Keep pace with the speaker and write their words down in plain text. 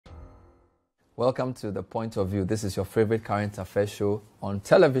Welcome to The Point of View. This is your favorite current affairs show on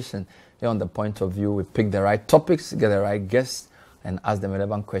television. Here on The Point of View, we pick the right topics, get the right guests, and ask them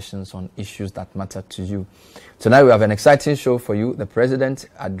relevant questions on issues that matter to you. Tonight we have an exciting show for you. The President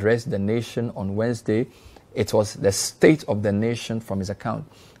addressed the nation on Wednesday. It was the state of the nation from his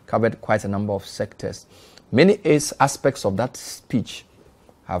account. Covered quite a number of sectors. Many aspects of that speech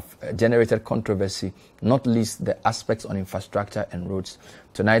have generated controversy, not least the aspects on infrastructure and roads.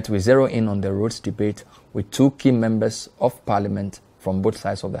 Tonight we zero in on the roads debate with two key members of parliament from both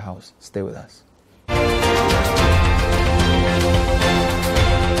sides of the house. Stay with us.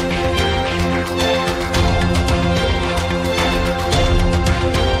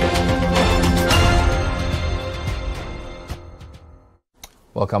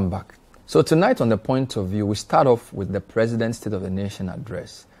 Welcome back. So tonight on The Point of View, we start off with the President's State of the Nation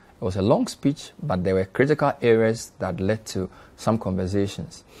address. It was a long speech, but there were critical areas that led to some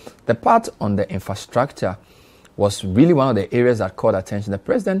conversations. The part on the infrastructure was really one of the areas that caught attention. The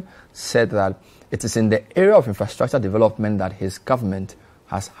President said that it is in the area of infrastructure development that his government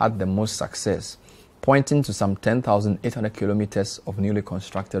has had the most success, pointing to some 10,800 kilometers of newly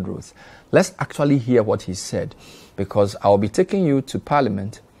constructed roads. Let's actually hear what he said, because I'll be taking you to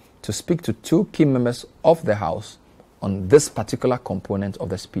Parliament to speak to two key members of the House on this particular component of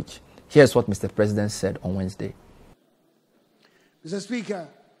the speech. Here's what Mr. President said on Wednesday. Mr. Speaker,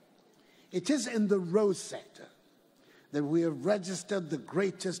 it is in the road sector that we have registered the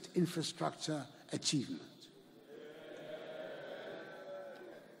greatest infrastructure achievement.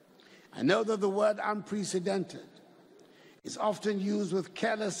 I know that the word unprecedented is often used with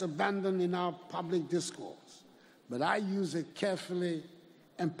careless abandon in our public discourse, but I use it carefully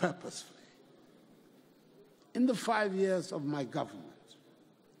and purposefully. In the 5 years of my government,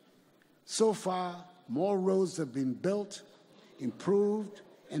 so far, more roads have been built, improved,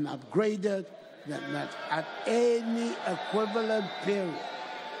 and upgraded than at any equivalent period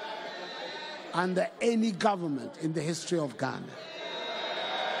under any government in the history of Ghana.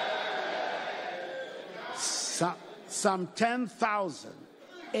 Some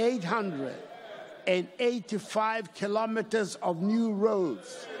 10,885 kilometers of new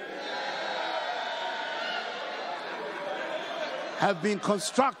roads have been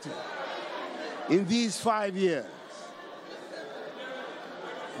constructed in these 5 years.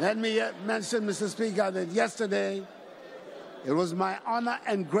 Let me mention, Mr. Speaker, that yesterday it was my honor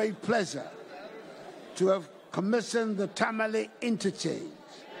and great pleasure to have commissioned the Tamale interchange.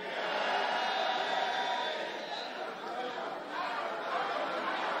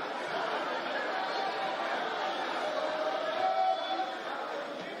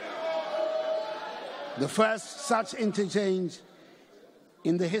 The first such interchange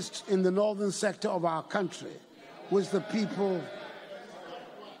in the northern sector of our country, which the people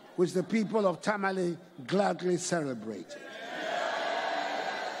of Tamale gladly celebrated.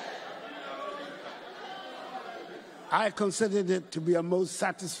 I considered it to be a most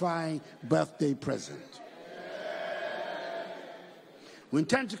satisfying birthday present. We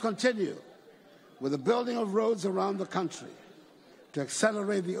intend to continue with the building of roads around the country to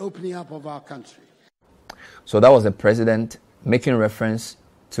accelerate the opening up of our country. So that was the President making reference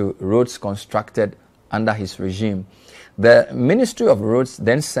to roads constructed under his regime. The Ministry of Roads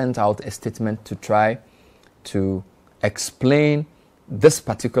then sent out a statement to try to explain this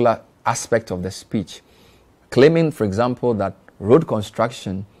particular aspect of the speech, claiming, for example, that road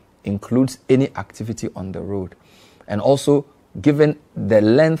construction includes any activity on the road, and also given the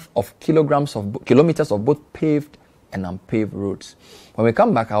length of kilometers of both paved and unpaved roads. When we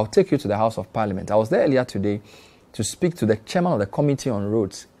come back, I'll take you to the House of Parliament. I was there earlier today to speak to the chairman of the Committee on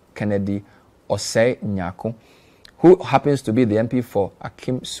Roads, Kennedy Osei Nyarko, who happens to be the MP for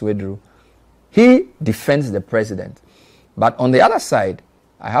Akim Swedru. He defends the President. But on the other side,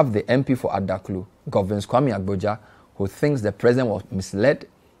 I have the MP for Adaklu, Governor Kwame Agbodza, who thinks the President was misled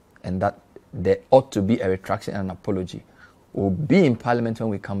and that there ought to be a retraction and an apology. We'll be in Parliament when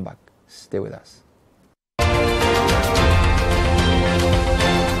we come back. Stay with us.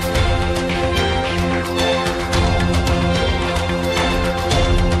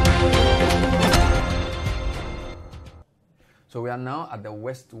 So we are now at the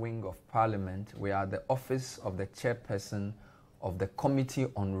West Wing of Parliament. We are at the office of the chairperson of the Committee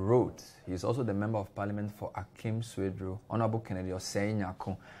on Roads. He is also the Member of Parliament for Akim Swedru, Honorable Kennedy Osei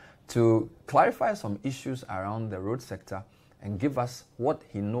Nyarko, to clarify some issues around the road sector and give us what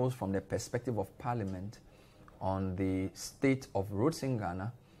he knows from the perspective of Parliament on the state of roads in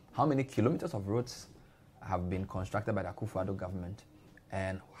Ghana, how many kilometers of roads have been constructed by the Akufo-Addo government,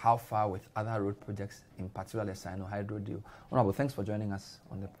 and how far with other road projects, in particular the Sino Hydro deal. Honorable, thanks for joining us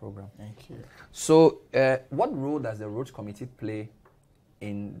on the program. Thank you. So, what role does the Roads Committee play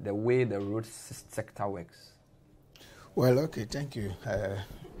in the way the road sector works? Well, okay, thank you,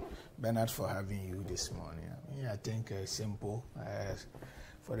 Bernard, for having you this morning. I think simple.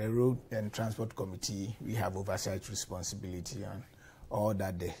 For the Road and Transport Committee, we have oversight responsibility on all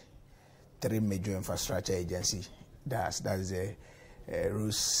that the three major infrastructure agencies does. That's the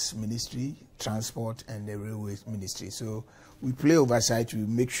Roads Ministry, Transport, and the Railways Ministry. So we play oversight. We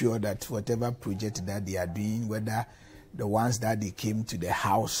make sure that whatever project that they are doing, whether the ones that they came to the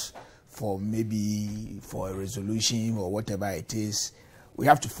House for maybe for a resolution or whatever it is, we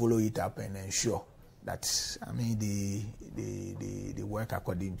have to follow it up and ensure that, they work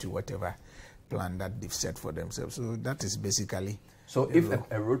according to whatever plan that they've set for themselves. So that is basically. So if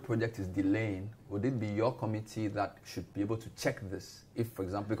a road project is delaying, would it be your committee that should be able to check this? If, for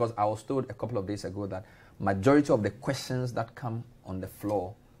example, because I was told a couple of days ago that majority of the questions that come on the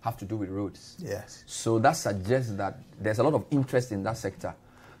floor have to do with roads. Yes. So that suggests that there's a lot of interest in that sector.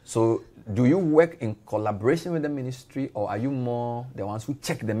 So do you work in collaboration with the ministry, or are you more the ones who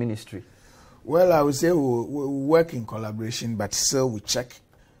check the ministry? Well, I would say we work in collaboration, but still we check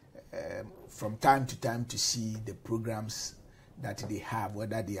from time to time to see the programs that they have,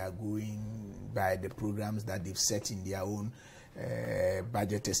 whether they are going by the programs that they've set in their own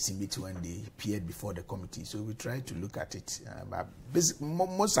budget estimate when they appeared before the committee. So we try to look at it. But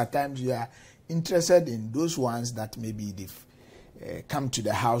most of the times we are interested in those ones that maybe they've come to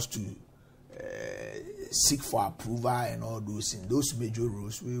the House to seek for approval and all those. In those major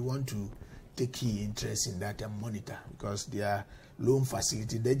roads, we want to take key interest in that and monitor, because they are loan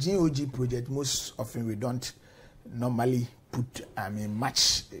facility. The GOG project, most often we don't normally put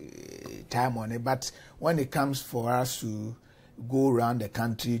much time on it, but when it comes for us to go around the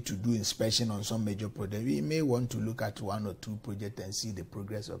country to do inspection on some major project, we may want to look at one or two projects and see the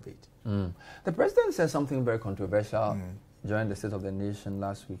progress of it. The president said something very controversial during the State of the Nation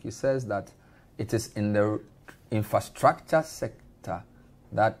last week. He says that it is in the infrastructure sector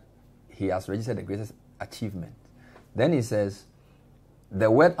that he has registered the greatest achievement. Then he says, the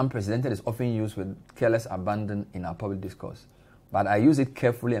word unprecedented is often used with careless abandon in our public discourse, but I use it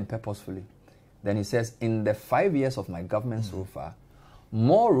carefully and purposefully. Then he says, in the 5 years of my government so far,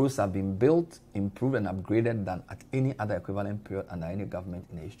 more roads have been built, improved, and upgraded than at any other equivalent period under any government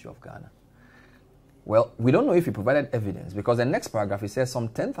in the history of Ghana. Well, we don't know if he provided evidence, because the next paragraph, he says some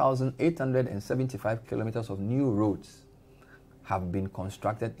 10,875 kilometers of new roads have been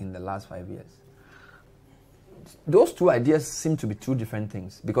constructed in the last 5 years. Those two ideas seem to be two different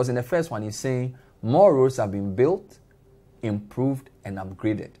things, because in the first one, he's saying more roads have been built, improved, and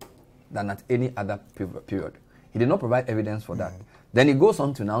upgraded than at any other period. He did not provide evidence for that. Then he goes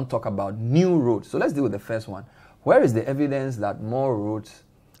on to now talk about new roads. So let's deal with the first one. Where is the evidence that more roads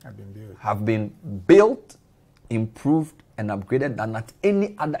have been built, improved, and upgraded than at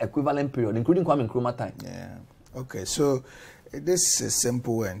any other equivalent period, including Kwame Nkrumah time? Yeah. Okay, so this is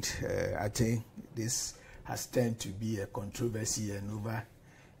simple, and I think this has tended to be a controversy, and over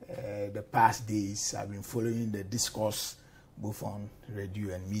the past days I've been following the discourse both on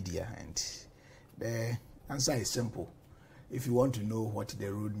radio and media, and the answer is simple. If you want to know what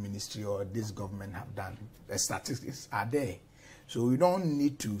the road ministry or this government have done, the statistics are there. So we don't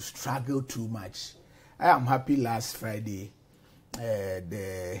need to struggle too much. I am happy last Friday,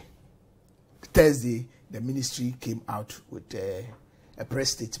 the Thursday, the ministry came out with a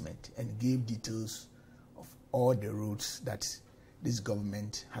press statement and gave details of all the roads that this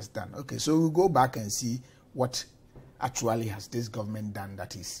government has done. Okay, so we'll go back and see what actually has this government done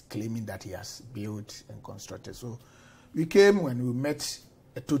that is claiming that he has built and constructed. So we came when we met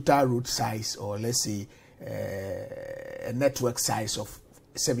a total road size, or let's say a network size of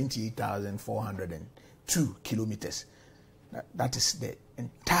 78,402 kilometers. That is the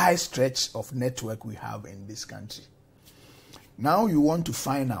entire stretch of network we have in this country. Now you want to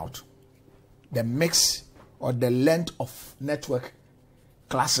find out the mix or the length of network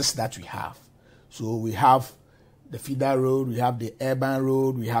classes that we have. So we have the feeder road, we have the urban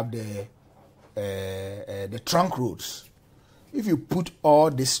road, we have the trunk roads. If you put all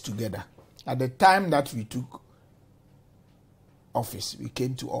this together, at the time that we took office, we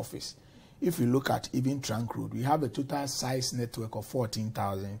came to office, if you look at even trunk road, we have a total size network of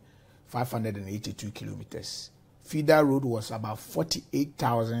 14,582 kilometers. Feeder road was about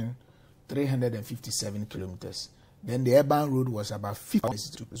 48,357 kilometers. Then the urban road was about 50.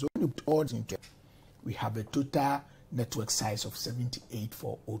 So when you put all this together, we have a total network size of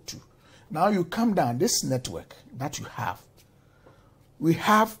 78,402. Now you come down, this network that you have, they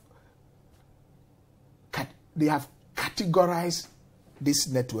have categorized this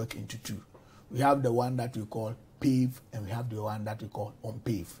network into two. We have the one that we call paved, and we have the one that we call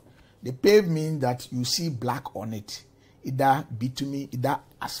unpaved. The paved means that you see black on it, either bitumen, either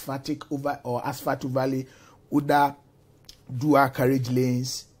asphaltic over or asphalt valley, either dual carriage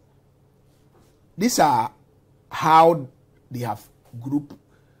lanes. These are how they have grouped,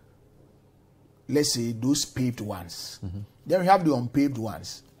 let's say, those paved ones. Then we have the unpaved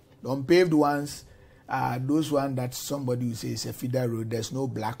ones. The unpaved ones are those ones that somebody will say is a feeder road, there's no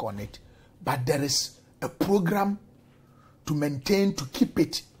black on it, but there is a program to maintain, to keep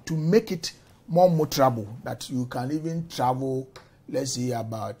it, to make it more motorable, that you can even travel, let's say,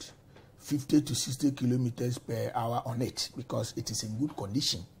 about 50 to 60 kilometers per hour on it, because it is in good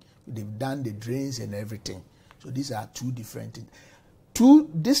condition. They've done the drains and everything. So these are two different things.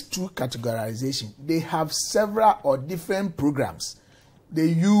 These two categorization, they have several or different programs they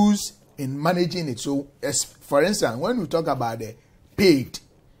use in managing it. So, as for instance, when we talk about the paved,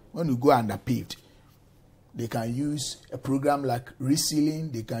 when we go under paved, they can use a program like resealing,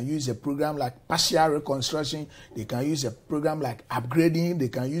 they can use a program like partial reconstruction, they can use a program like upgrading, they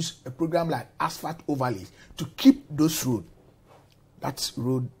can use a program like asphalt overlays to keep those roads, that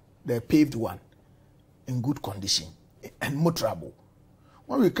road, the paved one, in good condition and motorable.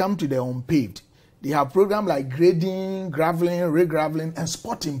 When we come to the unpaved, they have programs like grading, graveling, re-graveling, and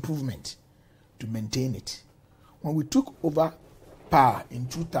spot improvement to maintain it. When we took over power in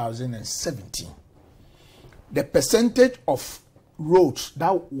 2017, the percentage of roads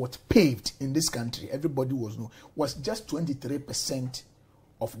that was paved in this country, everybody was just 23%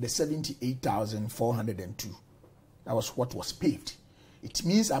 of the 78,402. That was what was paved. It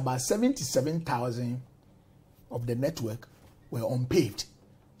means about 77,000 of the network were unpaved.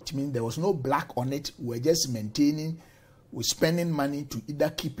 It means there was no black on it. We're just maintaining. We're spending money to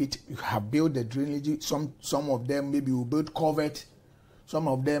either keep it. You have built the drainage. Some of them maybe we build culvert. Some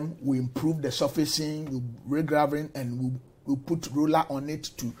of them we improve the surfacing, we re-graveling, and we put roller on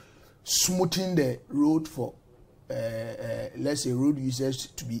it to smoothen the road for, let's say, road users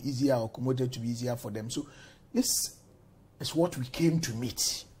to be easier or commuters to be easier for them. So this is what we came to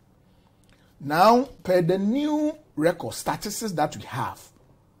meet. Now, per the new record statistics that we have,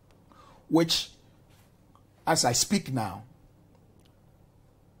 which, as I speak now,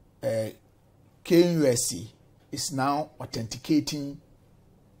 KNUSC is now authenticating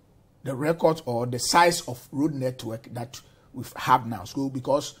the record or the size of road network that we have now. So,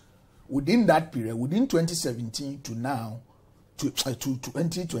 because within that period, within 2017 to now, to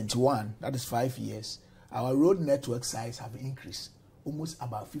 2021, that is 5 years, our road network size have increased almost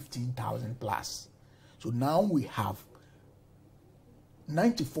about 15,000 plus. So now we have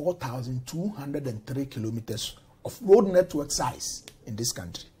 94,203 kilometers of road network size in this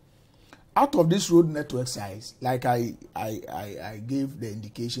country. Out of this road network size, like I gave the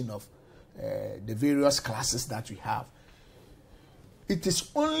indication of the various classes that we have, it is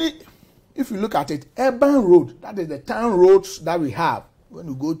only, if you look at it, urban road, that is the town roads that we have when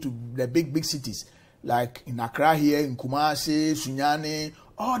you go to the big cities, like in Accra here, in Kumasi, Sunyani,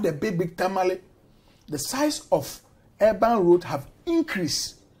 all the big Tamale, the size of urban road have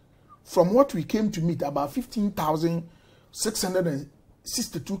increased from what we came to meet, about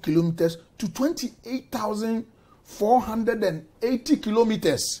 15,662 kilometers to 28,480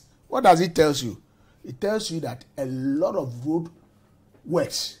 kilometers. What does it tell you? It tells you that a lot of road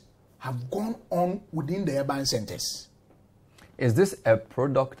works have gone on within the urban centers. Is this a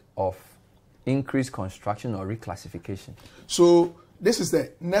product of increased construction or reclassification? So this is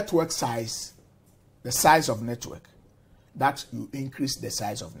the network size, the size of network, that you increase the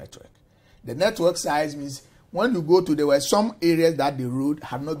size of network. The network size means when you go to, there were some areas that the road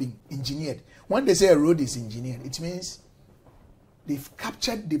have not been engineered. When they say a road is engineered, it means they've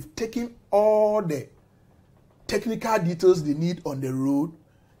taken all the technical details they need on the road,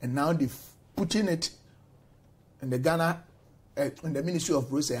 and now they've putting it in the Ghana, in the Ministry of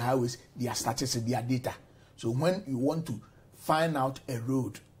Roads and Highways, their statistics, their data. So when you want to find out a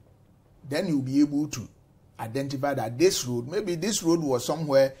road, then you'll be able to identify that this road, maybe this road was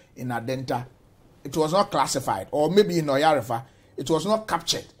somewhere in Adenta, it was not classified, or maybe in Oyarifa, it was not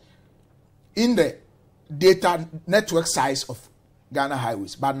captured in the data network size of Ghana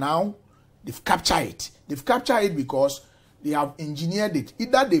Highways. But now they've captured it. They've captured it because they have engineered it.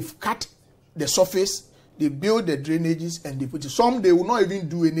 Either they've cut the surface, they build the drainages, and they put it. Some they will not even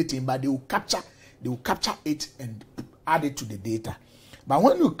do anything, but they will capture it and add it to the data. But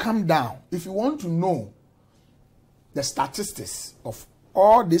when you come down, if you want to know the statistics of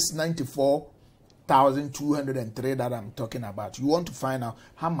all these 94,000 4,203 that I'm talking about, you want to find out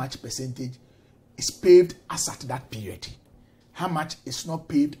how much percentage is paved as at that period. How much is not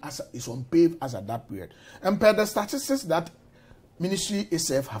paved as is unpaved as at that period. And per the statistics that Ministry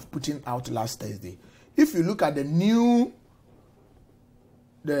itself have put in out last Thursday, if you look at the new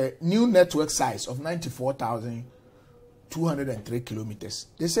network size of 94,203 kilometers,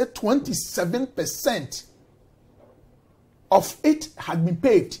 they say 27% of it had been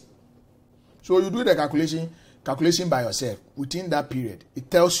paved. So you do the calculation by yourself within that period. It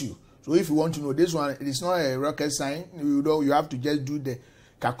tells you. So if you want to know this one, it is not a rocket science. You have to just do the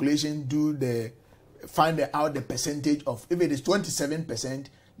calculation, find out the percentage of, if it is 27%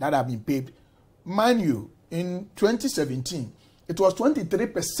 that have been paved. Mind you, in 2017, it was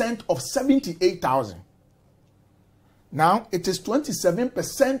 23% of 78,000. Now it is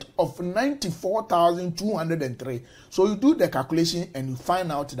 27% of 94,203. So you do the calculation and you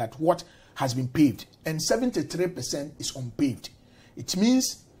find out that what has been paved, and 73% is unpaved. It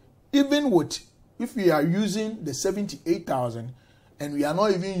means even with, if we are using the 78,000 and we are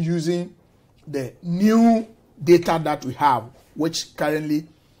not even using the new data that we have, which currently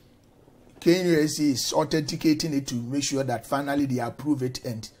KNUST is authenticating it to make sure that finally they approve it,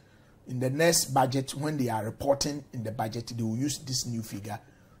 and in the next budget, when they are reporting in the budget, they will use this new figure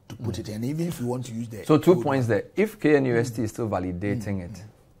to put it in. Even if you want to use the... So 2 points there. If KNUST is still validating it,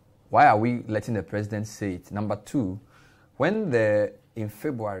 why are we letting the president say it? Number 2, when in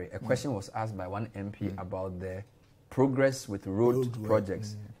February, a question was asked by one MP about the progress with road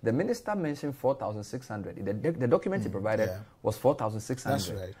projects. The minister mentioned 4,600. The document he provided was 4,600. That's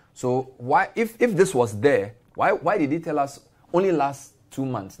right. So why, if this was there, why did he tell us only last 2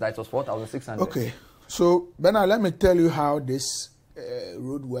 months that it was 4,600? Okay. So, Bernard, let me tell you how this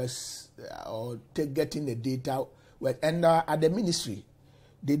road was, or getting the data. And at the ministry,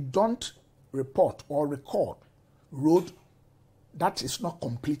 they don't report or record road that is not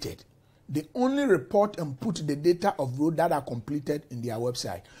completed. They only report and put the data of road that are completed in their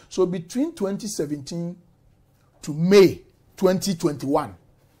website. So between 2017 to May 2021,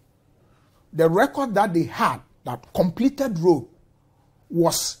 the record that they had that completed road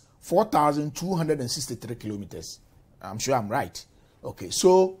was 4,263 kilometers. I'm sure I'm right. Okay,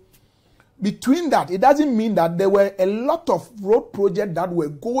 so between that, it doesn't mean that there were a lot of road projects that were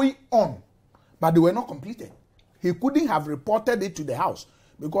going on, but they were not completed. He couldn't have reported it to the House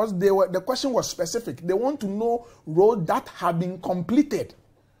because the question was specific. They want to know roads that have been completed.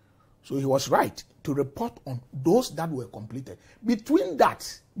 So he was right to report on those that were completed. Between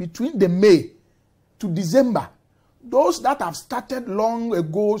the May to December, those that have started long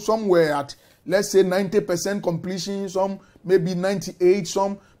ago, some were at, let's say, 90% completion, some maybe 98,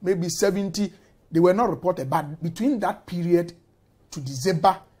 some maybe 70, they were not reported. But between that period to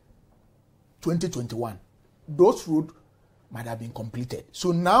December 2021, those roads might have been completed.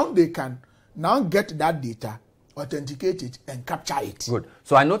 So now they can now get that data, authenticate it, and capture it. Good.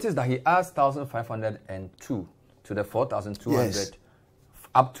 So I noticed that he asked 1,502 to the 4,200 Yes.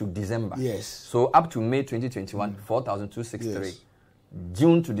 up to December. Yes. So up to May 2021, 4,263. Yes.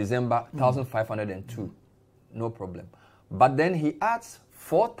 June to December, 1,502. No problem. But then he adds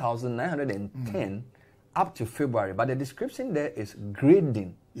 4,910 up to February. But the description there is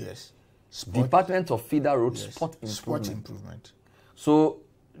grading. Yes. Department of Feeder Road Spot Improvement. So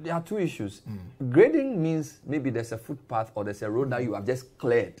there are two issues. Grading means maybe there's a footpath or there's a road that you have just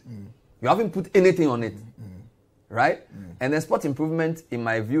cleared. You haven't put anything on it. Right? And then spot improvement, in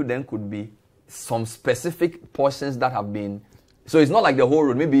my view, then could be some specific portions that have been... So it's not like the whole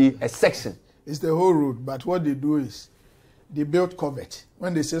road, maybe a section. It's the whole road, but what they do is they build covert.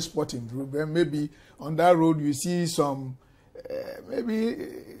 When they say spot improvement, maybe on that road you see some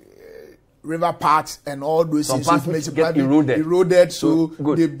river parts and all those some things. parts which get eroded. So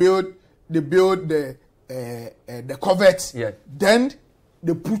they build the covert. Yeah. Then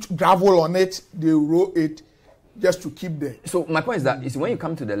they put gravel on it. They roll it just to keep the... So my point is that is when you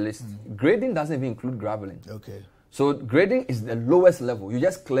come to the list, grading doesn't even include graveling. Okay. So grading is the lowest level. You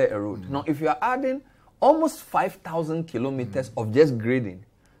just clear a road. Now, if you are adding almost 5,000 kilometers of just grading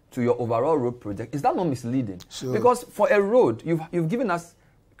to your overall road project, is that not misleading? Sure. Because for a road, you've given us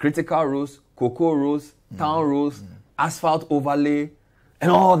critical roads, cocoa roads, town roads, asphalt overlay, and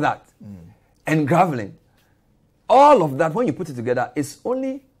all that, and graveling. All of that, when you put it together, is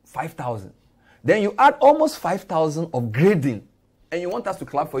only 5,000. Then you add almost 5,000 of grading, and you want us to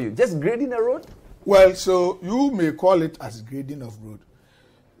clap for you. Just grading a road? Well, so you may call it as grading of road.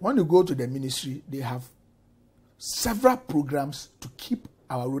 When you go to the ministry, they have several programs to keep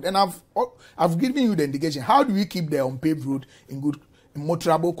our road. And I've given you the indication. How do we keep the unpaved road in good,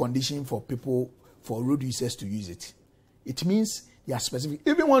 motorable condition for people for road users to use it. It means they are specific.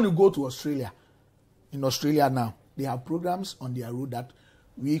 Even when you go to Australia, in Australia now, they have programs on their road that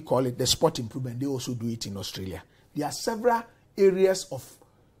we call it the sport improvement. They also do it in Australia. There are several areas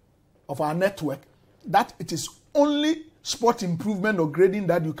of our network that it is only sport improvement or grading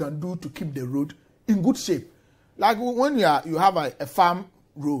that you can do to keep the road in good shape. Like when you have a farm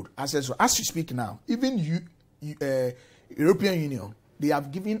road, as you speak now, even European Union, they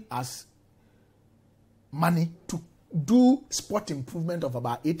have given us money to do sport improvement of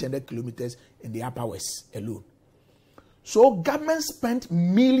about 800 kilometers in the Upper West alone. So government spent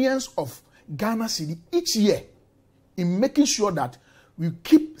millions of Ghana cedi each year in making sure that we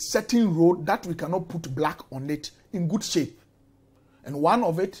keep certain road that we cannot put black on it in good shape. And one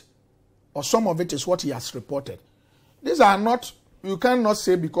of it, or some of it, is what he has reported. These are not, you cannot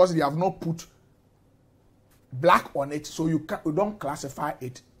say because they have not put black on it, so you don't classify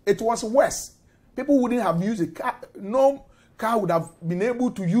it. It was worse. People wouldn't have used it. No car would have been able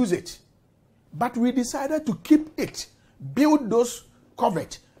to use it. But we decided to keep it, build those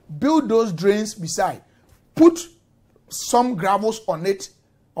covered, build those drains beside, put some gravels on it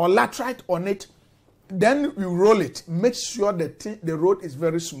or laterite on it, then we roll it, make sure the road is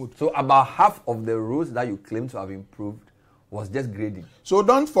very smooth. So about half of the roads that you claim to have improved was just grading. So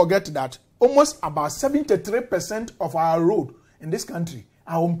don't forget that almost about 73% of our road in this country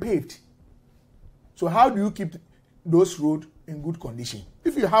are unpaved. So how do you keep those roads in good condition?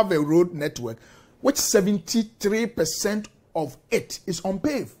 If you have a road network which 73% of it is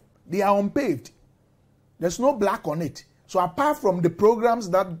unpaved, they are unpaved. There's no black on it. So apart from the programs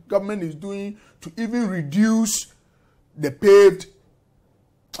that government is doing to even reduce the paved,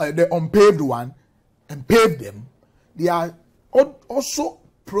 the unpaved one and pave them, they are also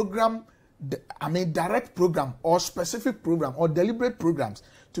direct program or specific program or deliberate programs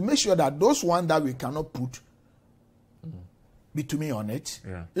to make sure that those ones that we cannot put bitumen on it.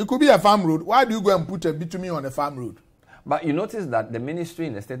 Yeah. It could be a farm road. Why do you go and put a bitumen on a farm road? But you notice that the ministry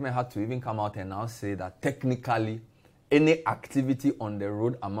in the statement had to even come out and now say that technically any activity on the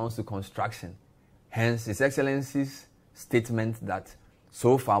road amounts to construction. Hence, His Excellency's statement that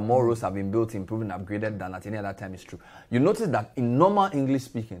so far more roads have been built, improved, and upgraded than at any other time is true. You notice that in normal English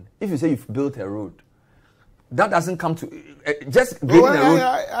speaking, if you say you've built a road, that doesn't come to just grading a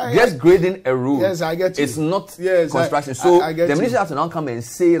road. Just grading a road. Yes, I get you. It's not construction. So the ministry has to now come and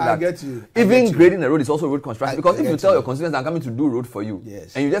say that even grading a road is also road construction. Because if you tell your constituents I'm coming to do road for you,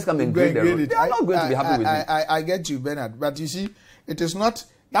 and you just come and grade the road, they are not going to be happy with you. I get you, Bernard. But you see, it is not.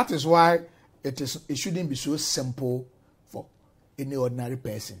 That is why it shouldn't be so simple for any ordinary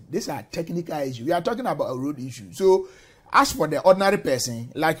person. These are technical issues. We are talking about a road issue. So as for the ordinary person,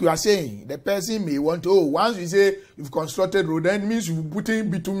 like you are saying, the person may want to, once you say you've constructed road, then it means you've putting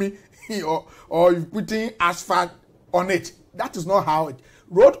bitumen or you've putting asphalt on it. That is not how it.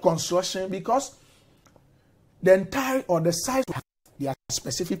 Road construction, because the entire or the size, there are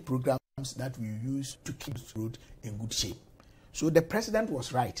specific programs that we use to keep the road in good shape. So the president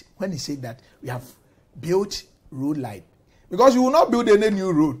was right when he said that we have built road light. Because you will not build any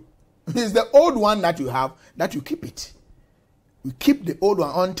new road. It's the old one that you have that you keep it. We keep the old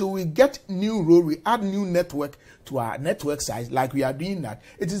one until we get new road. We add new network to our network size, like we are doing that.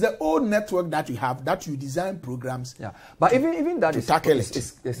 It is the old network that we have that you design programs. Yeah, but even that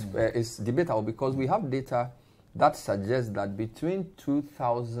is debatable because we have data that suggests that between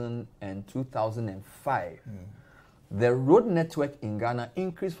 2000 and 2005, the road network in Ghana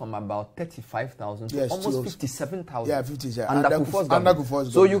increased from about 35,000 to almost 57,000. Yeah, 57. Under Kufuor's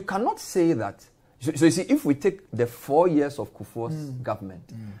government. So you cannot say that. So you see, if we take the 4 years of Kufuor's government,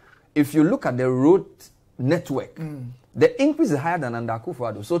 if you look at the road network, the increase is higher than under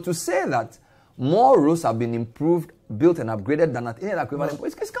Kufuor. So to say that more roads have been improved, built and upgraded than at any other equivalent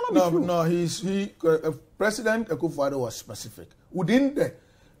point, it cannot be true. No, President Kufuor was specific. Within the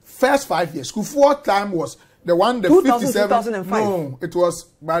first 5 years, Kufuor time was the one, the 57. No, it was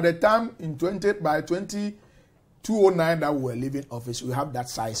by the time by 2009 that we were leaving office, we have that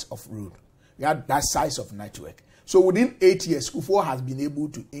size of road. We had that size of network. So within 8 years, Kufuor has been able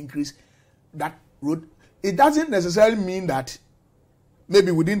to increase that road. It doesn't necessarily mean that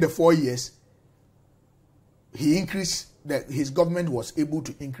maybe within the 4 years, his government was able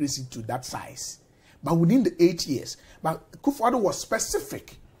to increase it to that size. But within the 8 years, but Kufuor was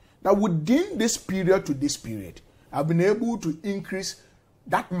specific that within this period to this period, I've been able to increase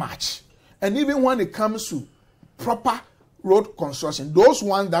that much. And even when it comes to proper road construction, those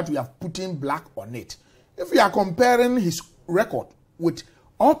ones that we have put in black on it, if we are comparing his record with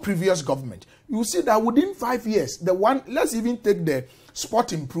all previous government, you will see that within 5 years, let's even take the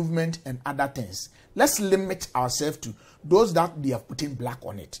sport improvement and other things. Let's limit ourselves to those that they have put in black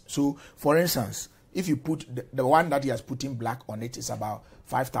on it. So, for instance, if you put the one that he has put in black on it is about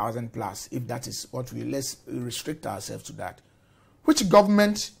 5,000 plus, if that is what let's restrict ourselves to that. Which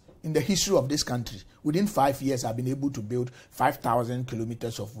government in the history of this country within 5 years have been able to build 5,000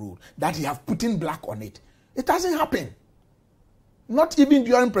 kilometers of road that he have put in black on it? It hasn't happened. Not even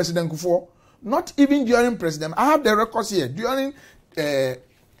during President Kufuor, not even during President. I have the records here. During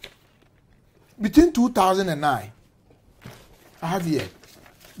between 2009, I have here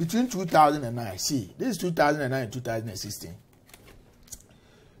between 2009. See, this is 2009 and 2016.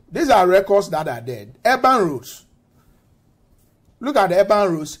 These are records that are there. Urban roads. Look at the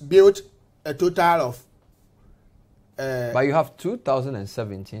urban roads built a total of. But you have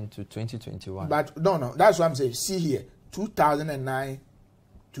 2017 to 2021. But no, that's what I'm saying. See here, 2009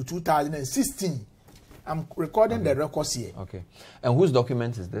 to 2016. I'm recording the records here. Okay. And whose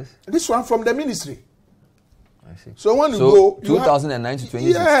document is this? This one from the ministry. I see. So when you go, 2009 to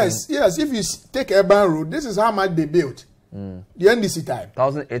 2016. Yes. If you take urban road, this is how much they built. The NDC time.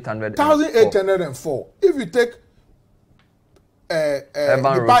 1,804. If you take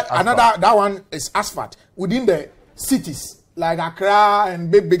urban road, that one is asphalt within the cities like Accra and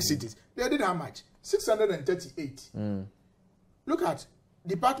big cities. They did how much? 638. Look at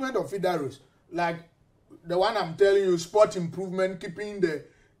Department of Federal Roads, like the one I'm telling you, sport improvement, keeping the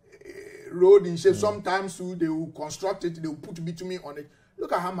road in shape. Sometimes they will construct it, they will put bitumen on it.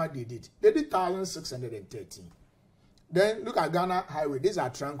 Look at how much they did. They did 1,613. Then look at Ghana Highway. These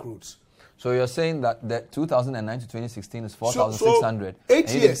are trunk roads. So you're saying that the 2009 to 2016 is 4,600. So 8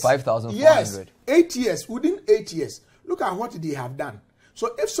 years. 5,400. Yes, 8 years. Within 8 years. Look at what they have done.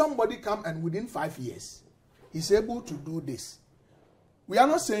 So if somebody come and within 5 years, is able to do this, we are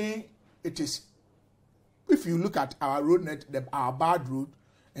not saying it is. If you look at our road net, our bad road,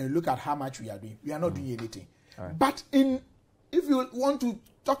 and look at how much we are doing, we are not doing anything. Right. But if you want to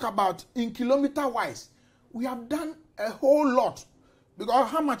talk about in kilometer wise, we have done a whole lot. Because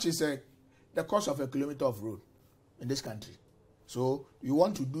how much is the cost of a kilometer of road in this country? So you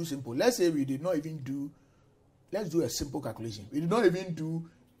want to do simple. Let's say we did not even do, let's do a simple calculation. We did not even do,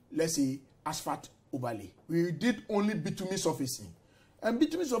 let's say, asphalt overlay. We did only bitumen surfacing. And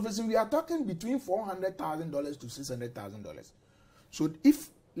bitumen surfacing, we are talking between $400,000 to $600,000. So if,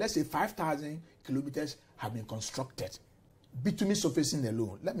 let's say, 5,000 kilometers have been constructed, bitumen surfacing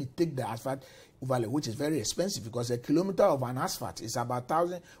alone, let me take the asphalt overlay, which is very expensive because a kilometer of an asphalt is about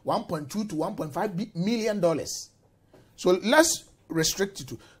 $1.2 to $1.5 million. So let's restrict it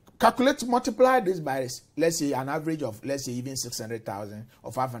to multiply this by, let's say, an average of, let's say, even $600,000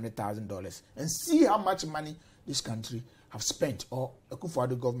 or $500,000, and see how much money this country have spent or for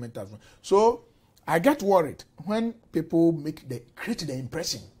the government has. So I get worried when people create the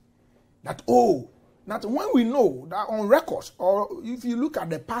impression that that when we know that on records, or if you look at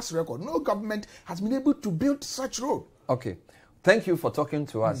the past record, no government has been able to build such road. Okay. Thank you for talking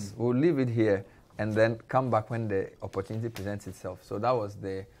to us. We'll leave it here and then come back when the opportunity presents itself. So that was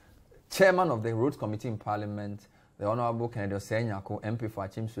the chairman of the Roads Committee in Parliament, the Honorable Kennedy Osei Nyarko, MP for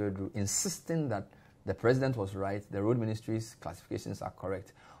Achim-Suredru, insisting that the president was right, the road ministry's classifications are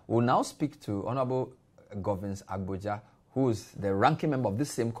correct. We'll now speak to Honorable Govins Agbodza, who is the ranking member of this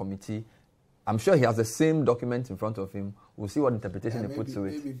same committee. I'm sure he has the same document in front of him. We'll see what interpretation he puts to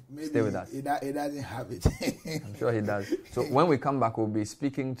it. Maybe Stay with us. He doesn't have it. I'm sure he does. So when we come back, we'll be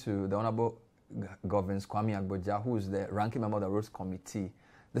speaking to the Honorable Govins Agbodza, who is the ranking member of the Roads Committee.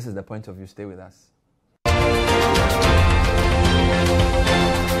 This is the point of view. Stay with us.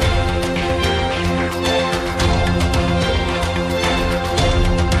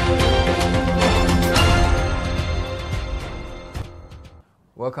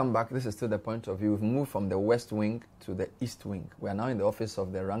 Welcome back. This is still the point of view. We've moved from the West Wing to the East Wing. We are now in the office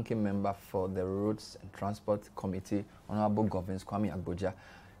of the ranking member for the Roads and Transport Committee, Honorable Govins Agbodza,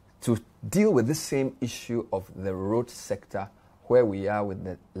 to deal with this same issue of the road sector, where we are with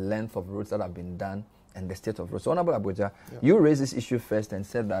the length of roads that have been done and the state of roads. So, Honorable Agbodza, you raised this issue first and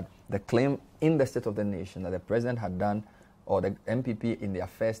said that the claim in the State of the Nation that the president had done, or the MPP in their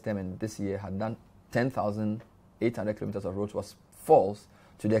first term and this year had done 10,800 kilometers of roads was false,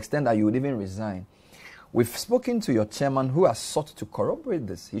 to the extent that you would even resign. We've spoken to your chairman, who has sought to corroborate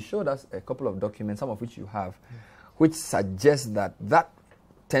this. He showed us a couple of documents, some of which you have, which suggest that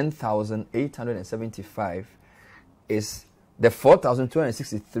 10,875 is the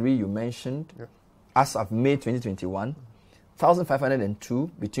 4,263 you mentioned as of May 2021,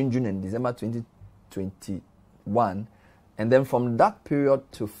 1,502 between June and December 2021, And then from that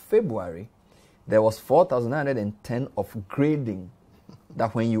period to February, there was 4,910 of grading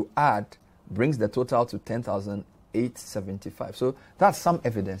that when you add, brings the total to 10,875. So that's some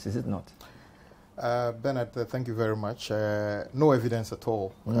evidence, is it not? Bernard, thank you very much. No evidence at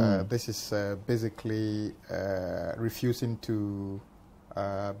all. This is basically refusing to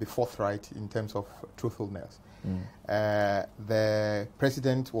be forthright in terms of truthfulness. The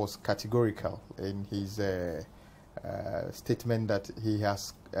president was categorical in his statement that he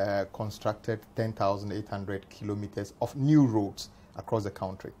has constructed 10,800 kilometers of new roads across the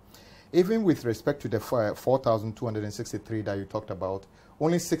country. Even with respect to the 4,263 that you talked about,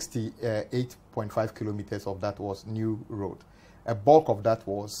 only 68.5 kilometers of that was new road. A bulk of that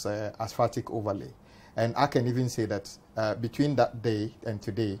was asphaltic overlay. And I can even say that between that day and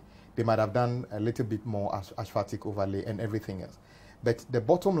today, they might have done a little bit more asphaltic overlay and everything else. But the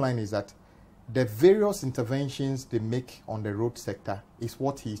bottom line is that the various interventions they make on the road sector is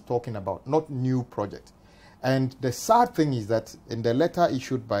what he's talking about, not new projects. And the sad thing is that in the letter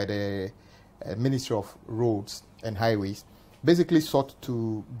issued by the Ministry of Roads and Highways, basically sought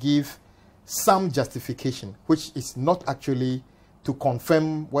to give some justification, which is not actually to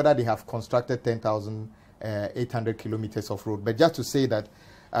confirm whether they have constructed 10,800 kilometers of road, but just to say that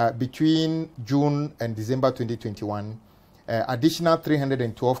between June and December 2021, additional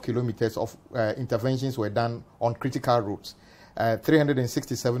 312 kilometers of interventions were done on critical roads.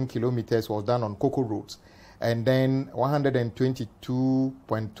 367 kilometers was done on cocoa roads. And then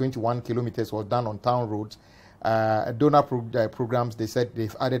 122.21 kilometers was done on town roads. Donor programs, they said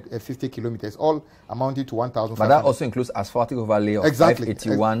they've added 50 kilometers, all amounting to 1,500. But that also includes asphaltic overlay of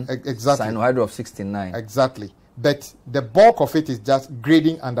 581, cyanohydro of 69. Exactly. But the bulk of it is just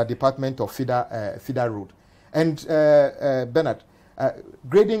grading under Department of Feeder Road. And Bernard,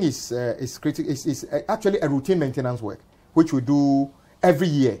 grading is actually a routine maintenance work, which we do every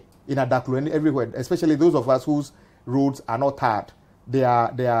year in Adaklu and everywhere, especially those of us whose roads are not tarred. They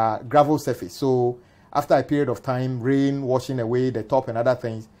are gravel surface. So after a period of time, rain washing away the top and other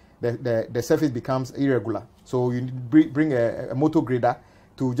things, the surface becomes irregular. So you bring a motor grader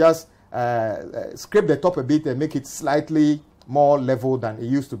to just scrape the top a bit and make it slightly more level than it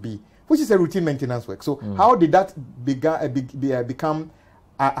used to be, which is a routine maintenance work. So how did that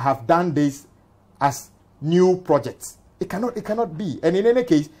have done this as new projects? It cannot be. And in any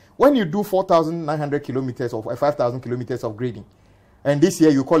case, when you do 4,900 kilometers or 5,000 kilometers of grading, and this year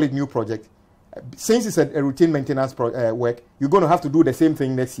you call it new project, since it's a routine maintenance work, you're going to have to do the same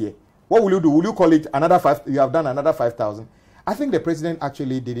thing next year. What will you do? Will you call it another 5? You have done another 5,000. I think the president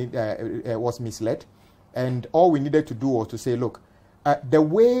actually was misled, and all we needed to do was to say, look, the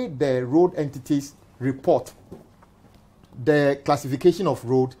way the road entities report the classification of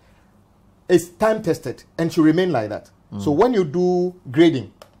road is time tested and should remain like that. So when you do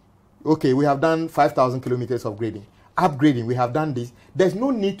grading, okay, we have done 5,000 kilometers of grading. Upgrading, we have done this. There's no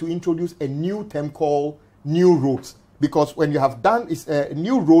need to introduce a new term called new roads, because when you have done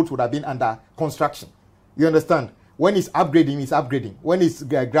new roads would have been under construction. You understand? When it's upgrading, it's upgrading. When it's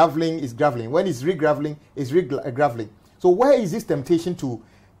graveling, it's graveling. When it's re-graveling, it's re-graveling. So where is this temptation to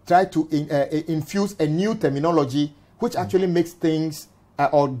try to infuse a new terminology which actually makes things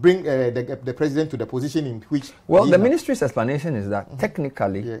or bring the president to the position in which... Well, the ministry's explanation is that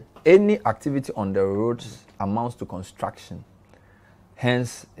technically any activity on the roads amounts to construction.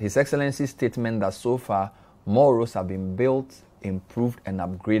 Hence, His Excellency's statement that so far more roads have been built, improved and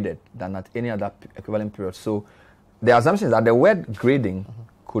upgraded than at any other equivalent period. So the assumption is that the word grading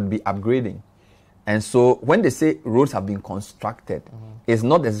could be upgrading. And so when they say roads have been constructed, it's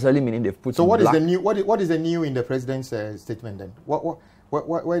not necessarily meaning they've put... So what is the new? What is the new in the president's statement then? What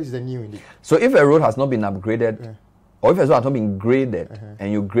is the new in it? So if a road has not been upgraded, or if a road has not been graded,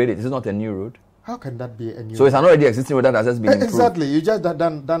 and you grade it, is it not a new road? How can that be a new? So it's an already existing road that has just been improved. Exactly. You just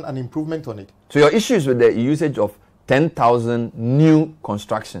done an improvement on it. So your issue is with the usage of 10,000 new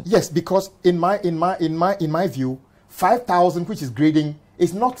construction. Yes, because in my view, 5,000, which is grading,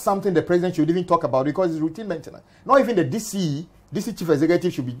 is not something the president should even talk about because it's routine maintenance. Not even the DC chief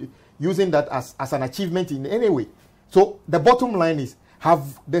executive should be using that as an achievement in any way. So the bottom line is,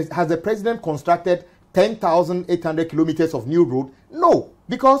 has the president constructed 10,800 kilometers of new road? No,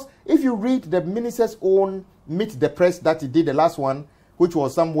 because if you read the minister's own Meet the Press that he did, the last one, which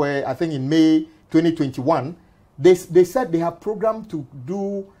was somewhere, I think in May 2021, they said they have programmed to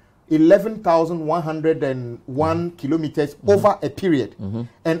do 11,101 kilometers over a period.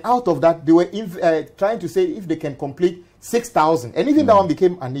 And out of that, they were trying to say if they can complete 6,000. And even that one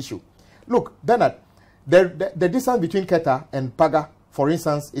became an issue. Look, Bernard, the distance between Keta and Paga, for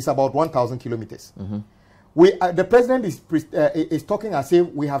instance, is about 1,000 kilometers. the president is talking as if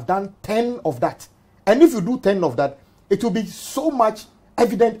we have done 10 of that. And if you do 10 of that, it will be so much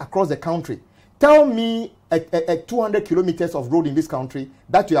evident across the country. Tell me a 200 kilometers of road in this country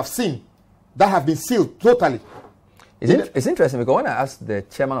that you have seen that have been sealed totally. It's interesting because when I asked the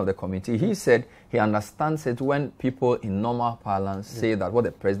chairman of the committee, he said he understands it when people in normal parlance say that what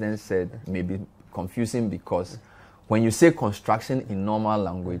the president said may be confusing because when you say construction in normal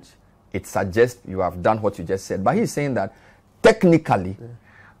language, it suggests you have done what you just said. But he's saying that technically,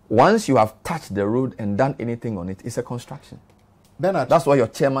 once you have touched the road and done anything on it, it's a construction. Bernard, that's what your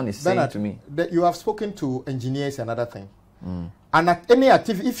chairman is saying Bernard, to me. You have spoken to engineers and other thing. And at any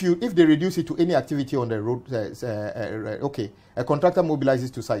activity, if they reduce it to any activity on the road, okay, a contractor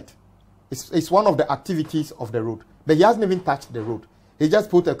mobilizes to site. It's one of the activities of the road, but he hasn't even touched the road. He just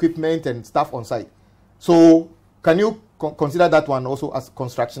put equipment and stuff on site. So can you consider that one also as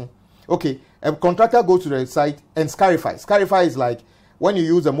construction? Okay, a contractor goes to the site and scarify. Scarify is like when you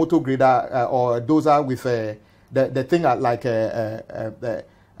use a motor grader or a dozer with the thing like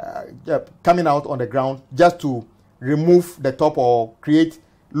coming out on the ground just to remove the top or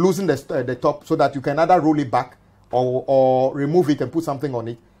loosen the top so that you can either roll it back or remove it and put something on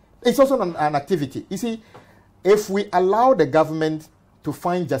it. It's also an activity. You see, if we allow the government to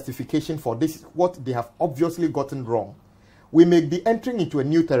find justification for this, what they have obviously gotten wrong, we may be entering into a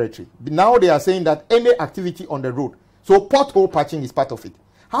new territory. Now they are saying that any activity on the road, so pothole patching is part of it.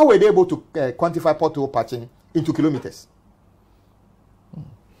 How were they able to quantify pothole patching into kilometers?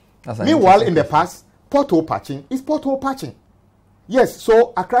 Meanwhile, in the past, pothole patching is pothole patching. Yes,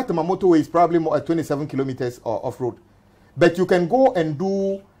 so Accra to Motorway is probably more 27 kilometers of road, but you can go and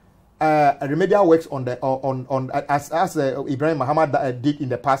do remedial works on the as Ibrahim Muhammad did in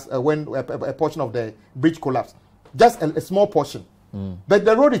the past when a portion of the bridge collapsed, just a small portion. But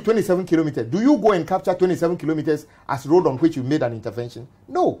the road is 27 kilometers. Do you go and capture 27 kilometers as road on which you made an intervention?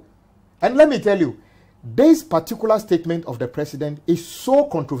 No. And let me tell you, this particular statement of the president is so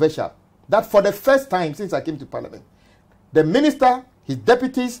controversial that for the first time since I came to Parliament, the minister, his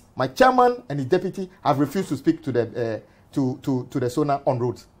deputies, my chairman, and his deputy have refused to speak to the the SONA on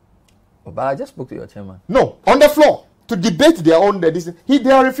roads. But I just spoke to your chairman. No, on the floor to debate their own.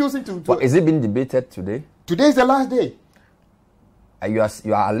 They are refusing to. But is it being debated today? Today is the last day. You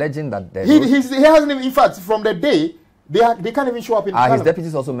are alleging that he hasn't even. In fact, from the day they can't even show up in. Are his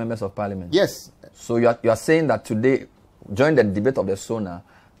deputies also members of Parliament? Yes. So you are saying that today, during the debate of the SONA,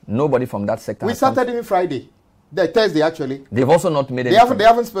 nobody from that sector. We started even Friday, the Thursday actually. They've also not made any. They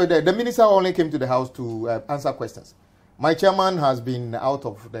haven't spoken. The minister only came to the house to answer questions. My chairman has been out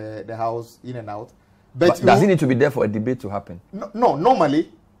of the house, in and out. But does he need to be there for a debate to happen? No,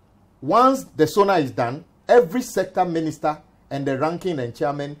 normally, once the SONA is done, every sector minister and the ranking and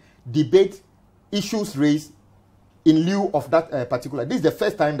chairman debate issues raised in lieu of that particular. This is the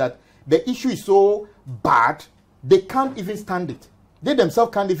first time that the issue is so bad, they can't even stand it. They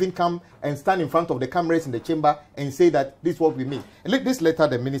themselves can't even come and stand in front of the cameras in the chamber and say that this is what we mean. This letter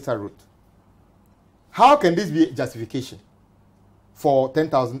the minister wrote. How can this be justification for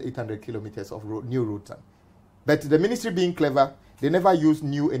 10,800 kilometers of new roads? But the ministry being clever, they never used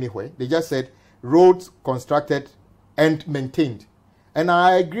new anywhere. They just said roads constructed and maintained. And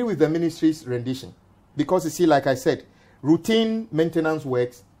I agree with the ministry's rendition. Because you see, like I said, routine maintenance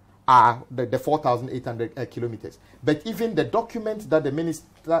works are the 4,800 kilometers. But even the documents that the minister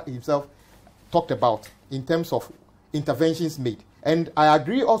himself talked about in terms of interventions made. And I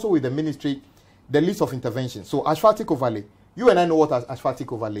agree also with the ministry, the list of interventions. So asphaltic overlay, you and I know what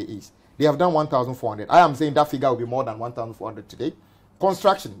asphaltic overlay is. They have done 1,400. I am saying that figure will be more than 1,400 today.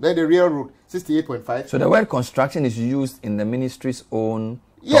 Construction, then the real road, 68.5. So the word construction is used in the ministry's own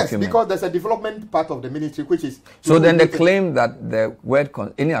Yes, document. because there's a development part of the ministry which is... So then the claim that the word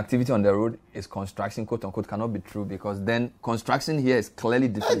any activity on the road is construction, quote unquote, cannot be true because then construction here is clearly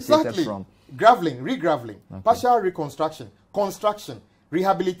differentiated from... Graveling, re-graveling, partial reconstruction, construction,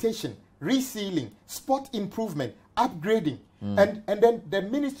 rehabilitation, resealing, spot improvement, upgrading. And then the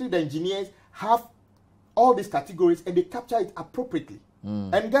ministry, the engineers have all these categories and they capture it appropriately.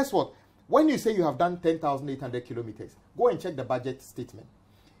 And guess what? When you say you have done 10,800 kilometers, go and check the budget statement.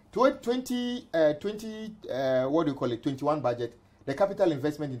 21 budget, the capital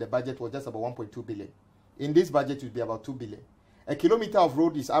investment in the budget was just about 1.2 billion. In this budget, it will be about 2 billion. A kilometer of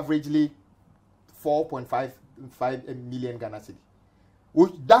road is averagely 4.5 million Ghana cedi.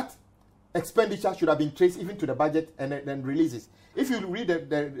 That expenditure should have been traced even to the budget and then releases. If you read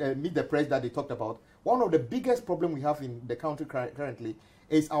meet the press that they talked about, one of the biggest problems we have in the country currently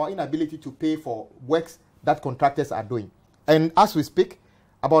is our inability to pay for works that contractors are doing. And as we speak,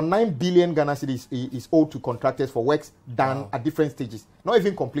 about 9 billion Ghana cedis is owed to contractors for works done at different stages, not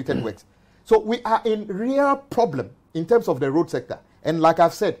even completed works. So we are in real problem in terms of the road sector. And like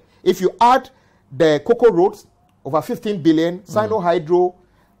I've said, if you add the cocoa roads, over 15 billion, Sino-Hydro,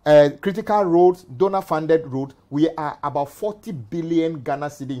 critical roads, donor-funded roads, we are about 40 billion Ghana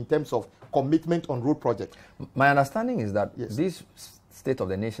cedi in terms of commitment on road projects. My understanding is that these State of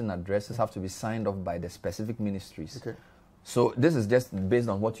the Nation addresses have to be signed off by the specific ministries. Okay. So this is just based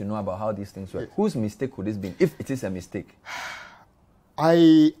on what you know about how these things work. Whose mistake could this be, if it is a mistake?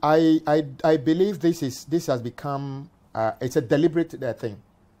 I believe this has become it's a deliberate thing.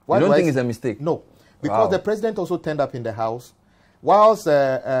 Why you don't think it's a mistake? No, because the president also turned up in the House. Whilst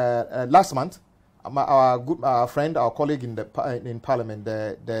last month, our friend, our colleague in Parliament,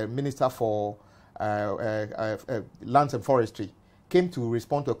 the Minister for Lands and Forestry, came to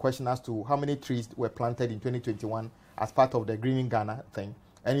respond to a question as to how many trees were planted in 2021 as part of the Greening Ghana thing.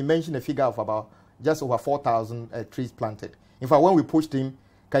 And he mentioned a figure of about just over 4,000 trees planted. In fact, when we pushed him,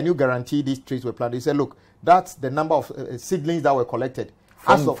 can you guarantee these trees were planted? He said, look, that's the number of seedlings that were collected.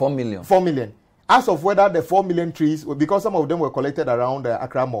 4 million. 4 million. As of whether the 4 million trees, because some of them were collected around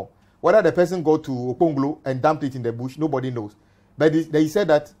Accra Mall, whether the person go to Oponglo and dumped it in the bush, nobody knows. But he said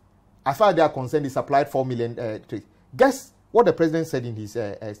that, as far as they are concerned, he supplied 4 million trees. Guess what the president said in his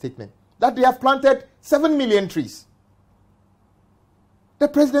statement? That they have planted 7 million trees. The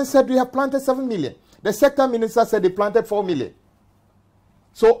president said we have planted 7 million. The sector minister said they planted 4 million.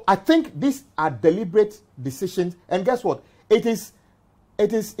 So I think these are deliberate decisions. And guess what? It is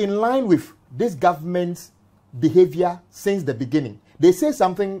in line with this government's behavior since the beginning. They say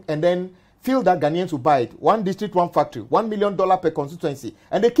something and then feel that Ghanaians will buy it. One district, one factory, $1 million per constituency.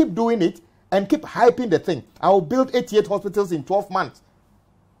 And they keep doing it and keep hyping the thing. I will build 88 hospitals in 12 months.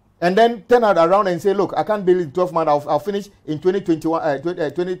 And then turn around and say, look, I can't build in 12 months. I'll finish in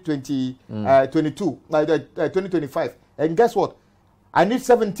 2025. And guess what? I need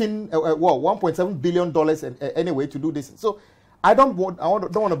 $1.7 billion anyway to do this. So I don't want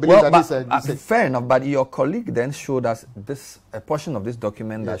to believe that this. Fair enough, but your colleague then showed us a portion of this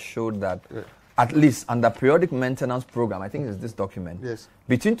document that showed that at least under periodic maintenance program, I think it's this document,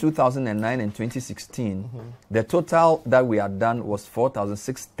 between 2009 and 2016, the total that we had done was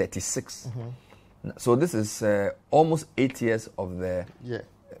 4,636. So this is almost 8 years of the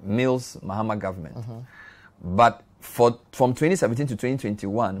Mills Mahama government. But from 2017 to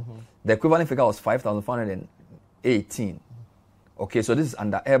 2021, the equivalent figure was 5,418. Okay, so this is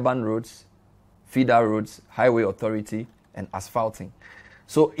under urban roads, feeder roads, highway authority, and asphalting.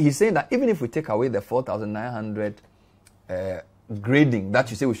 So he's saying that even if we take away the 4,900 grading that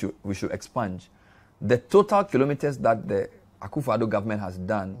you say we should expunge, the total kilometers that the Akufo-Addo government has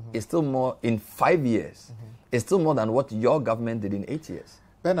done is still more in 5 years. It's still more than what your government did in 8 years.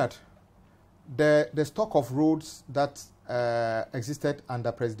 Bernard, the stock of roads that existed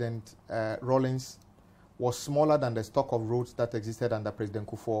under President Rawlings was smaller than the stock of roads that existed under President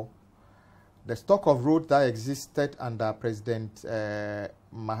Kufuor. The stock of roads that existed under President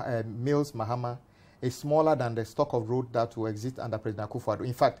Mills Mahama is smaller than the stock of roads that will exist under President Akufo-Addo.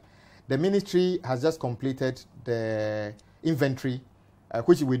 In fact, the ministry has just completed the inventory,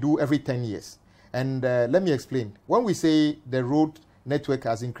 which we do every 10 years. And let me explain. When we say the road network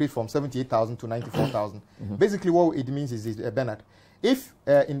has increased from 78,000 to 94,000, basically what it means is Bernard, if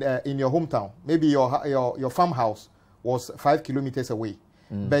in your hometown, maybe your farmhouse was 5 kilometers away,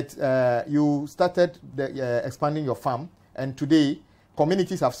 but you started expanding your farm, and today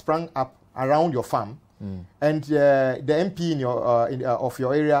communities have sprung up around your farm, and the MP of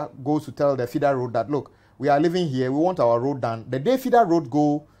your area goes to tell the feeder road that, look, we are living here, we want our road done. The day feeder road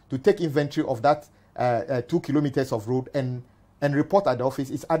go to take inventory of that 2 kilometers of road and report at the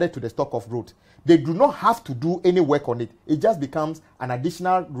office, it's added to the stock of road. They do not have to do any work on it. It just becomes an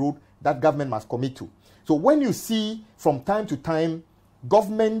additional road that government must commit to. So when you see from time to time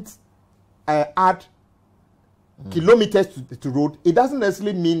government add kilometers to road, it doesn't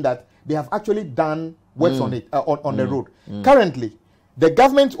necessarily mean that they have actually done works on it on the road. Currently, the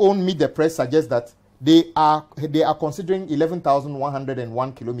government's own Meet the Press suggests that they are considering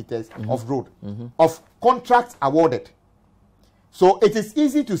 11,101 kilometers of road of contracts awarded. So it is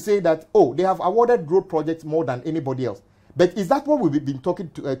easy to say that, oh, they have awarded road projects more than anybody else. But is that what we've been talking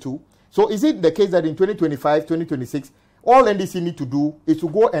to? So is it the case that in 2025, 2026, all NDC need to do is to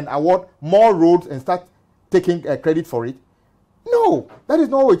go and award more roads and start taking credit for it? No, that is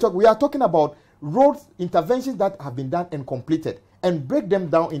not what we talk. We are talking about road interventions that have been done and completed, and break them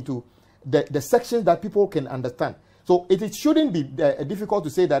down into the sections that people can understand. So it shouldn't be difficult to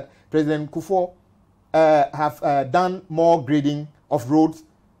say that President Kufuor have done more grading of roads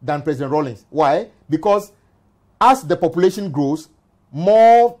than President Rawlings. Why? Because as the population grows,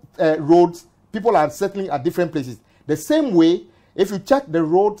 more roads, people are settling at different places. The same way, if you check the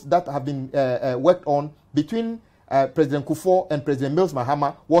roads that have been worked on between President Kufuor and President Mills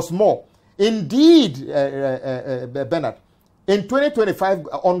Mahama was more. Indeed, Bernard, in 2025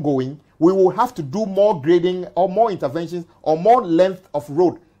 ongoing, we will have to do more grading or more interventions or more length of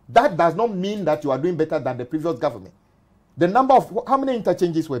road. That does not mean that you are doing better than the previous government. The number of, how many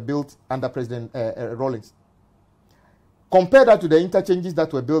interchanges were built under President Rawlings? Compare that to the interchanges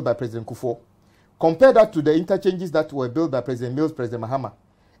that were built by President Kufuor. Compare that to the interchanges that were built by President Mills, President Mahama.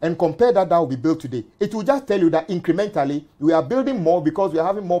 And compare that will be built today. It will just tell you that incrementally, we are building more because we are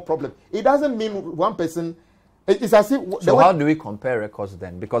having more problems. It doesn't mean one person. It's as if. So how do we compare records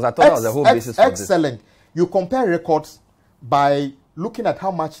then? Because I thought that was the whole basis of this. Excellent. You compare records by looking at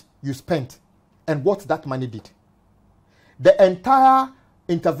how much you spent and what that money did. The entire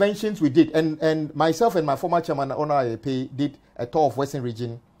interventions we did, and myself and my former chairman, Honor IAP, did a tour of Western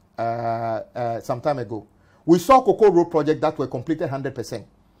Region some time ago. We saw Cocoa Road projects that were completed 100%,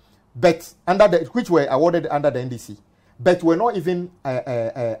 but which were awarded under the NDC, but were not even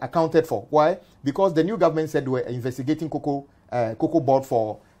accounted for. Why? Because the new government said they were investigating Cocoa Board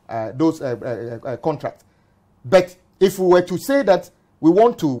for those contracts. But if we were to say that we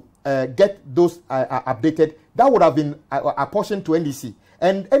want to get those updated, that would have been apportioned to NDC.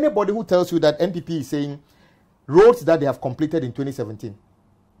 And anybody who tells you that NPP is saying roads that they have completed in 2017,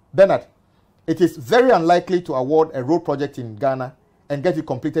 Bernard, it is very unlikely to award a road project in Ghana and get it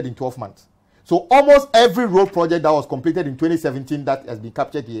completed in 12 months. So almost every road project that was completed in 2017 that has been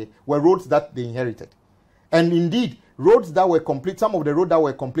captured here were roads that they inherited. And indeed, roads that were complete, some of the roads that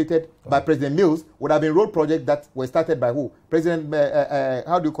were completed by President Mills would have been road projects that were started by who? President,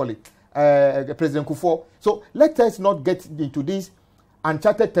 how do you call it? President Kufuor. So let us not get into this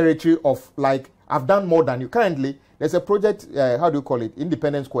uncharted territory of like, I've done more than you. Currently, there's a project, how do you call it?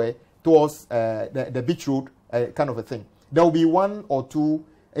 Independence Square towards the beach road kind of a thing. There will be one or two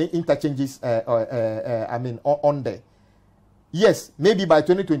interchanges, on there. Yes, maybe by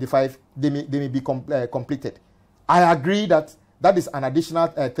 2025, they may be completed. I agree that that is an additional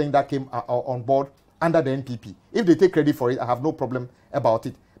thing that came on board under the NPP. If they take credit for it, I have no problem about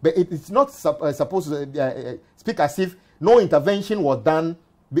it. But it's not supposed to speak as if no intervention was done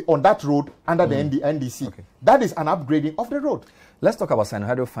on that road under the NDC. Okay. That is an upgrading of the road. Let's talk about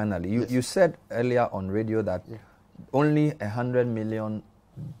Sinohydro finally. You said earlier on radio that only 100 million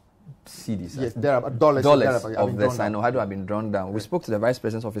cedis, yes, dollars of the Sinohydro have been drawn down. We spoke to the Vice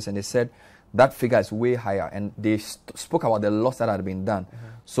President's office and they said that figure is way higher, and they spoke about the loss that had been done.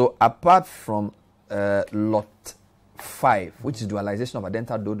 So apart from Lot 5, which is dualization of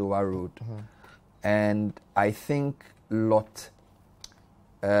Adenta Dodowa Road, and I think Lot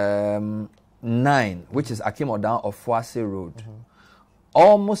 9, which is Akim Odan of Fuase Road,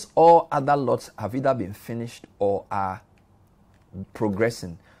 almost all other lots have either been finished or are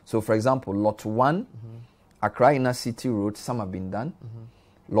progressing. So, for example, Lot 1, Accra Inner City Road, some have been done.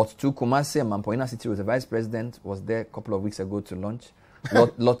 Lot 2, Kumasi and Mampo Inner City Road, the Vice President was there a couple of weeks ago to launch.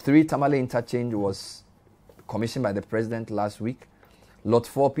 Lot 3, Tamale Interchange, was commissioned by the President last week. Lot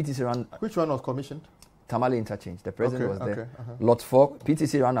 4, PTC Run. Which one was commissioned? Tamale Interchange. The President was there. Lot 4,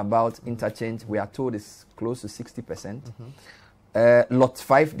 PTC Roundabout Interchange, we are told is close to 60%. Lot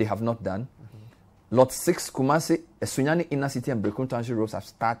 5, they have not done. Lot 6, Kumasi, Sunyani Inner City and Brekun Township roads have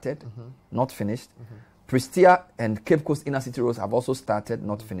started, not finished. Prestia and Cape Coast Inner City roads have also started,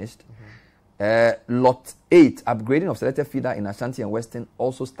 not finished. Lot 8, upgrading of selected feeder in Ashanti and Western,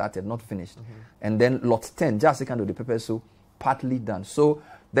 also started, not finished. And then Lot 10, just second of the paper, so partly done. So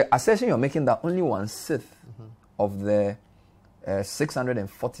the assertion you're making that only 1/6 of the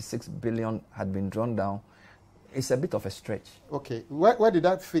 646 billion had been drawn down, it's a bit of a stretch. Okay. Where did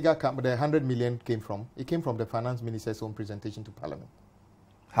that figure come, the 100 million came from? It came from the finance minister's own presentation to Parliament.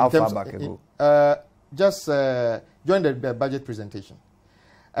 How far back ago? Just during the budget presentation.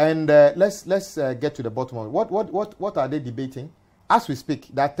 And let's get to the bottom of it. What are they debating? As we speak,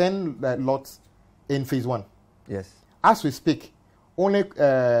 there are 10 lots in phase 1. Yes. As we speak, only,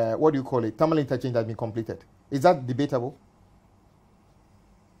 Tamale Interchange has been completed. Is that debatable?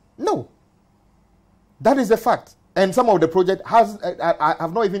 No. That is a fact. And some of the project have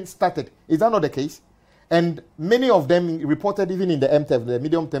not even started. Is that not the case? And many of them reported even in the MTEF, the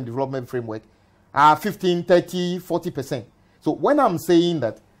Medium Term Development Framework, are 15, 30, 40%. So when I'm saying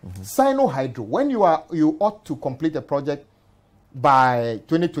that Sinohydro, when you ought to complete a project by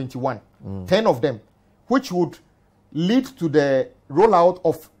 2021, 10 of them, which would lead to the rollout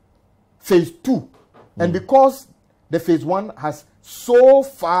of phase 2. And because the phase 1 has so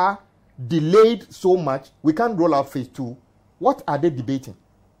far delayed so much, we can't roll out phase 2. What are they debating?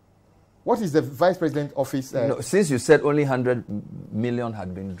 What is the Vice President office? No, since you said only 100 million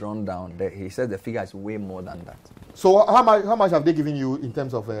had been drawn down, he said the figure is way more than that. So how much have they given you in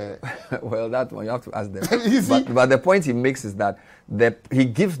terms of... Well, that one you have to ask them. but the point he makes is that he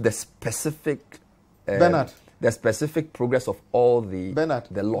gives the specific... Bernard. The specific progress of all the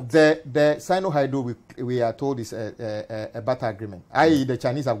lots. The Sino-Hydro, we are told, is a barter agreement. I.e., the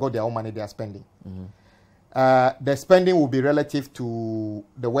Chinese have got their own money they are spending. The spending will be relative to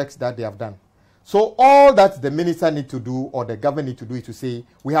the works that they have done. So all that the minister need to do or the government need to do is to say,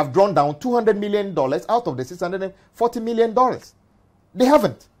 we have drawn down $200 million out of the $640 million. They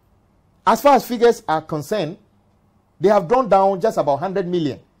haven't. As far as figures are concerned, they have drawn down just about 100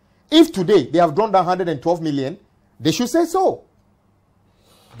 million. If today they have drawn down 112 million, they should say so.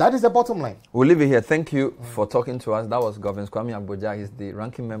 That is the bottom line. We'll leave it here. Thank you for talking to us. That was Governor Kwame Agbodza. He's the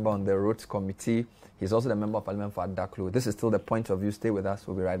ranking member on the Roads Committee. He's also the member of Parliament for Adaklu. This is still the point of view. Stay with us.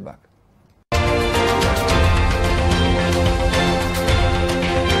 We'll be right back.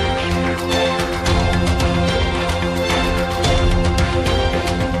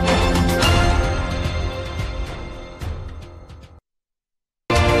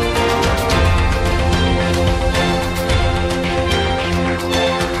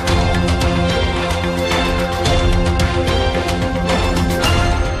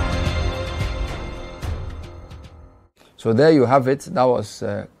 So there you have it. That was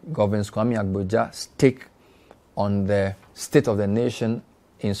Governor Kwame Agbodza's take on the state of the nation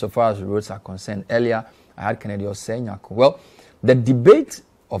insofar as roads are concerned. Earlier, I had Kennedy Osei, Nyarko. Well, the debate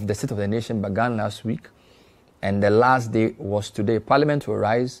of the state of the nation began last week, and the last day was today. Parliament will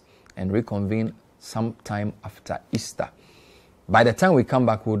rise and reconvene sometime after Easter. By the time we come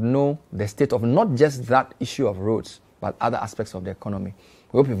back, we'll know the state of not just that issue of roads, but other aspects of the economy.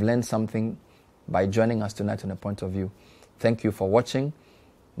 We hope you've learned something by joining us tonight on A Point of View. Thank you for watching.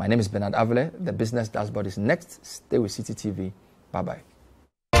 My name is Bernard Avile. The Business Dashboard is next. Stay with CTTV. Bye-bye.